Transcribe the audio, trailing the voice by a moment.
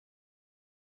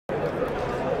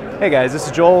Hey guys, this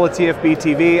is Joel with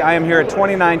TFBTV. I am here at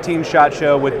 2019 SHOT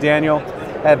Show with Daniel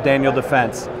at Daniel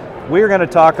Defense. We are going to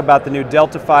talk about the new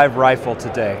Delta 5 rifle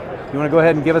today. You want to go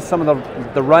ahead and give us some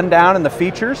of the rundown and the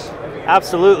features?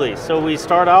 Absolutely. So we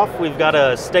start off, we've got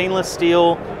a stainless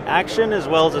steel action as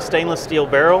well as a stainless steel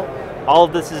barrel. All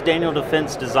of this is Daniel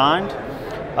Defense designed.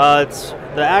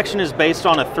 The action is based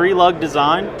on a 3-lug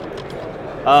design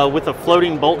with a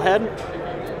floating bolt head.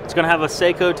 It's going to have a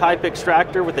Seiko type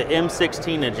extractor with an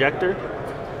M16 ejector.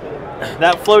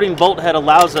 That floating bolt head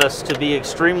allows us to be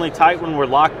extremely tight when we're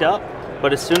locked up,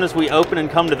 but as soon as we open and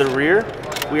come to the rear,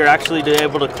 we are actually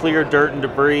able to clear dirt and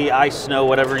debris, ice, snow,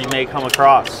 whatever you may come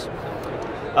across.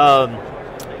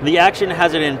 The action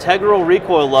has an integral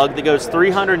recoil lug that goes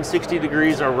 360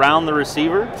 degrees around the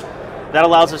receiver. That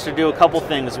allows us to do a couple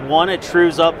things. One, it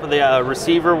trues up the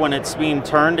receiver when it's being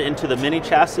turned into the mini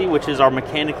chassis, which is our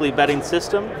mechanically bedding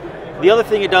system. The other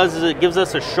thing it does is it gives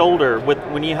us a shoulder.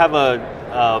 When you have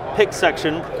a pick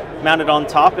section mounted on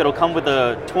top, it'll come with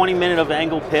a 20-minute of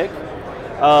angle pick.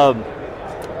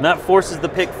 That forces the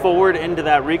pick forward into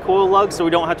that recoil lug, so we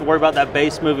don't have to worry about that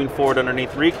base moving forward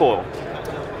underneath recoil.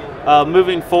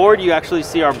 Moving forward, you actually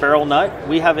see our barrel nut.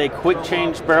 We have a quick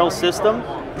change barrel system.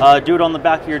 Do it on the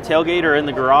back of your tailgate or in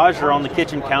the garage or on the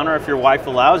kitchen counter if your wife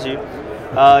allows you.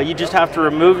 You just have to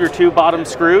remove your 2 bottom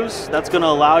screws. That's going to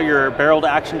allow your barreled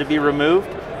action to be removed.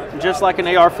 Just like an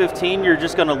AR-15, you're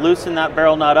just going to loosen that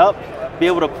barrel nut up, be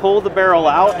able to pull the barrel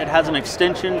out. It has an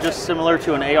extension just similar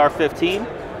to an AR-15.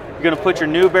 You're going to put your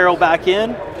new barrel back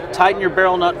in, tighten your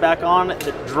barrel nut back on,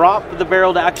 drop the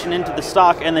barreled action into the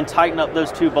stock, and then tighten up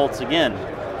those 2 bolts again.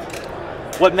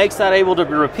 What makes that able to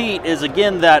repeat is,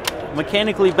 again, that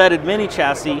mechanically bedded mini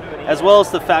chassis, as well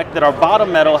as the fact that our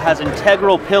bottom metal has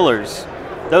integral pillars.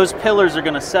 Those pillars are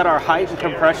going to set our height and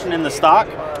compression in the stock,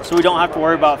 so we don't have to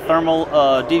worry about thermal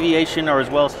deviation or as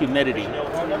well as humidity.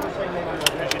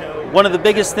 One of the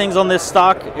biggest things on this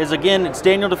stock is, again, it's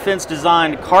Daniel Defense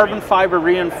designed carbon fiber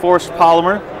reinforced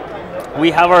polymer.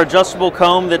 We have our adjustable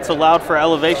comb that's allowed for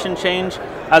elevation change,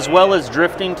 as well as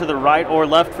drifting to the right or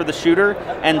left for the shooter,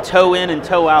 and toe in and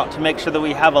toe out to make sure that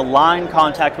we have a line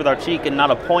contact with our cheek and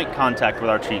not a point contact with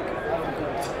our cheek.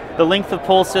 The length of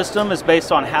pull system is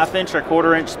based on 1/2 inch or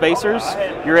 1/4 inch spacers.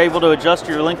 You're able to adjust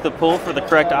your length of pull for the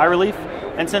correct eye relief.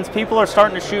 And since people are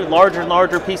starting to shoot larger and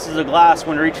larger pieces of glass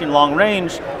when reaching long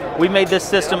range, we made this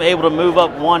system able to move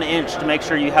up 1 inch to make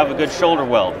sure you have a good shoulder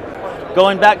weld.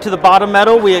 Going back to the bottom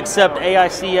metal, we accept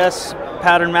AICS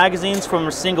pattern magazines from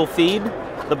a single feed.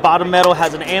 The bottom metal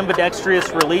has an ambidextrous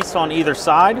release on either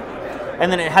side, and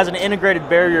then it has an integrated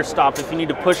barrier stop if you need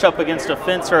to push up against a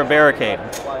fence or a barricade.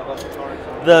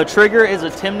 The trigger is a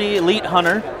Timney Elite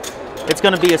Hunter. It's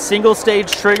going to be a single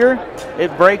stage trigger.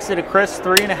 It breaks at a crisp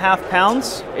 3.5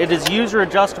 pounds. It is user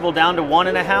adjustable down to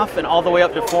 1.5 and all the way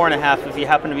up to 4.5 if you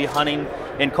happen to be hunting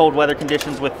in cold weather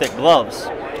conditions with thick gloves.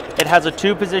 It has a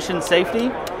 2-position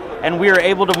safety, and we are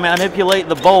able to manipulate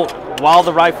the bolt while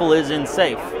the rifle is in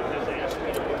safe.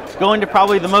 Going to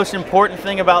probably the most important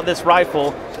thing about this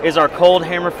rifle is our cold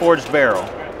hammer forged barrel.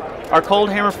 Our cold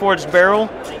hammer forged barrel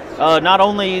not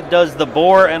only does the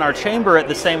bore and our chamber at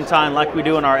the same time like we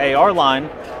do in our AR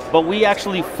line, but we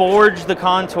actually forge the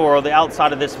contour of the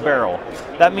outside of this barrel.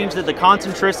 That means that the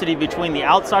concentricity between the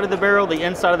outside of the barrel, the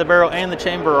inside of the barrel, and the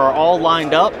chamber are all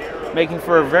lined up, making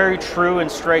for a very true and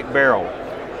straight barrel.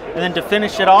 And then to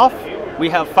finish it off, we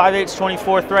have 5/8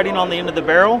 24 threading on the end of the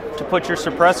barrel. To put your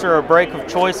suppressor or brake of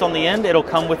choice on the end, it'll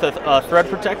come with a thread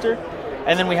protector.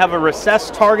 And then we have a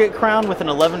recessed target crown with an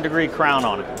 11-degree crown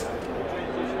on it.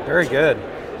 Very good.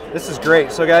 This is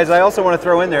great. So guys, I also want to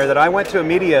throw in there that I went to a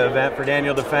media event for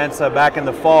Daniel Defense back in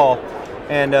the fall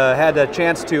and had a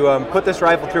chance to put this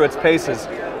rifle through its paces.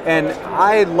 And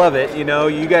I love it. You know,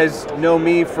 you guys know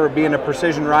me for being a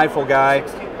precision rifle guy.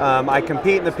 I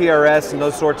compete in the PRS and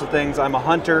those sorts of things. I'm a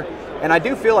hunter. And I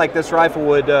do feel like this rifle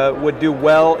would do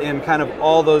well in kind of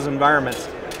all those environments.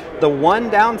 The one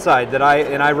downside that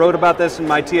I wrote about this in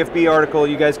my TFB article,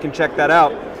 you guys can check that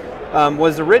out,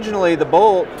 was originally the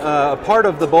bolt, a part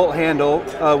of the bolt handle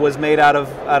was made out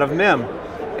of MIM.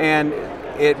 And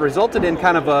it resulted in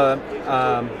kind of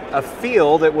a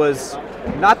feel that was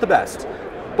not the best.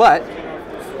 But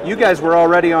you guys were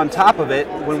already on top of it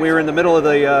when we were in the middle of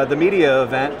the media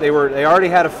event. They already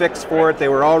had a fix for it. They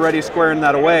were already squaring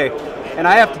that away. And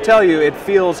I have to tell you, it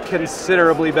feels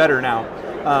considerably better now.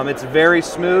 It's very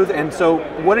smooth. And so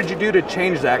what did you do to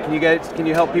change that? Can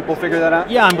you help people figure that out?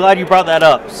 Yeah, I'm glad you brought that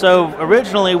up. So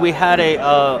originally we had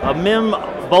a MIM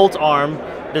bolt arm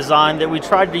design that we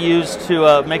tried to use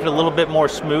to make it a little bit more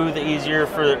smooth, easier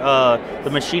for the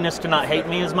machinist to not hate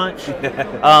me as much.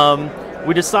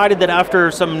 We decided that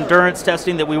after some endurance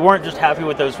testing that we weren't just happy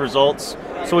with those results,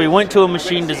 so we went to a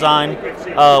machine design.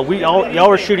 Y'all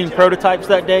were shooting prototypes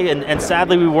that day, and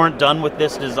sadly we weren't done with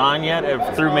this design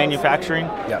yet through manufacturing.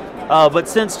 Yeah. But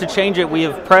since to change it, we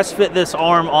have press fit this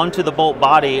arm onto the bolt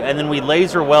body, and then we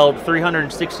laser weld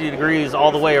 360 degrees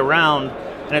all the way around.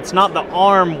 And it's not the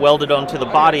arm welded onto the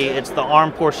body, it's the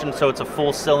arm portion, so it's a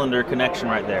full cylinder connection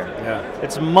right there. Yeah.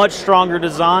 It's a much stronger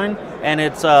design, and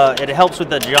it helps with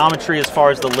the geometry as far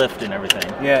as the lift and everything.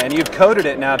 Yeah, and you've coated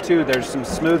it now too. There's some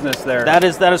smoothness there. That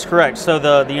is correct. So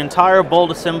the entire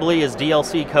bolt assembly is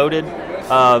DLC coated.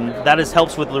 That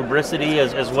helps with lubricity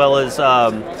as well as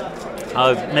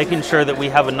making sure that we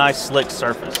have a nice slick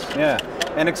surface. Yeah.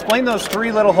 And explain those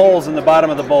 3 little holes in the bottom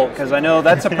of the bolt, because I know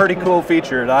that's a pretty cool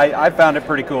feature. I found it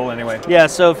pretty cool anyway. Yeah,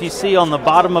 so if you see on the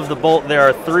bottom of the bolt, there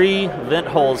are 3 vent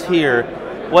holes here.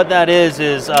 What that is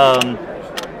in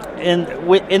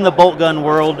the bolt gun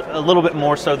world, a little bit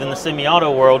more so than the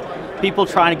semi-auto world, people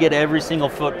trying to get every single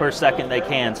foot per second they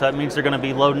can. So that means they're going to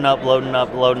be loading up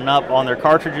on their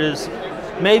cartridges,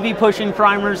 maybe pushing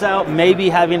primers out, maybe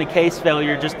having a case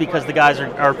failure just because the guys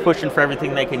are pushing for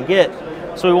everything they can get.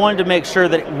 So we wanted to make sure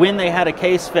that when they had a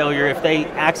case failure, if they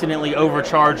accidentally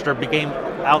overcharged or became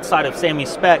outside of SAMI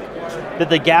spec, that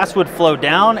the gas would flow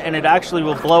down and it actually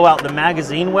will blow out the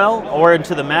magazine well or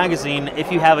into the magazine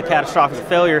if you have a catastrophic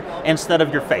failure instead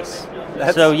of your face.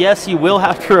 So yes, you will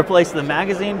have to replace the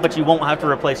magazine, but you won't have to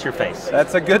replace your face.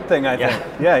 That's a good thing, I think.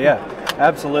 Yeah,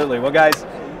 absolutely. Well, guys,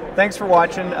 thanks for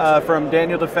watching from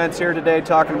Daniel Defense here today,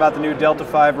 talking about the new Delta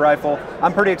 5 rifle.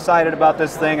 I'm pretty excited about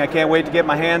this thing. I can't wait to get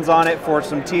my hands on it for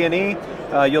some T&E.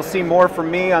 You'll see more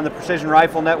from me on the Precision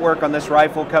Rifle Network on this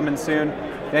rifle coming soon.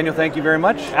 Daniel, thank you very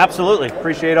much. Absolutely.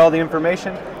 Appreciate all the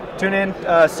information. Tune in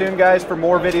soon, guys, for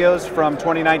more videos from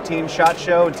 2019 SHOT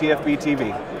Show and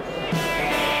TFBTV.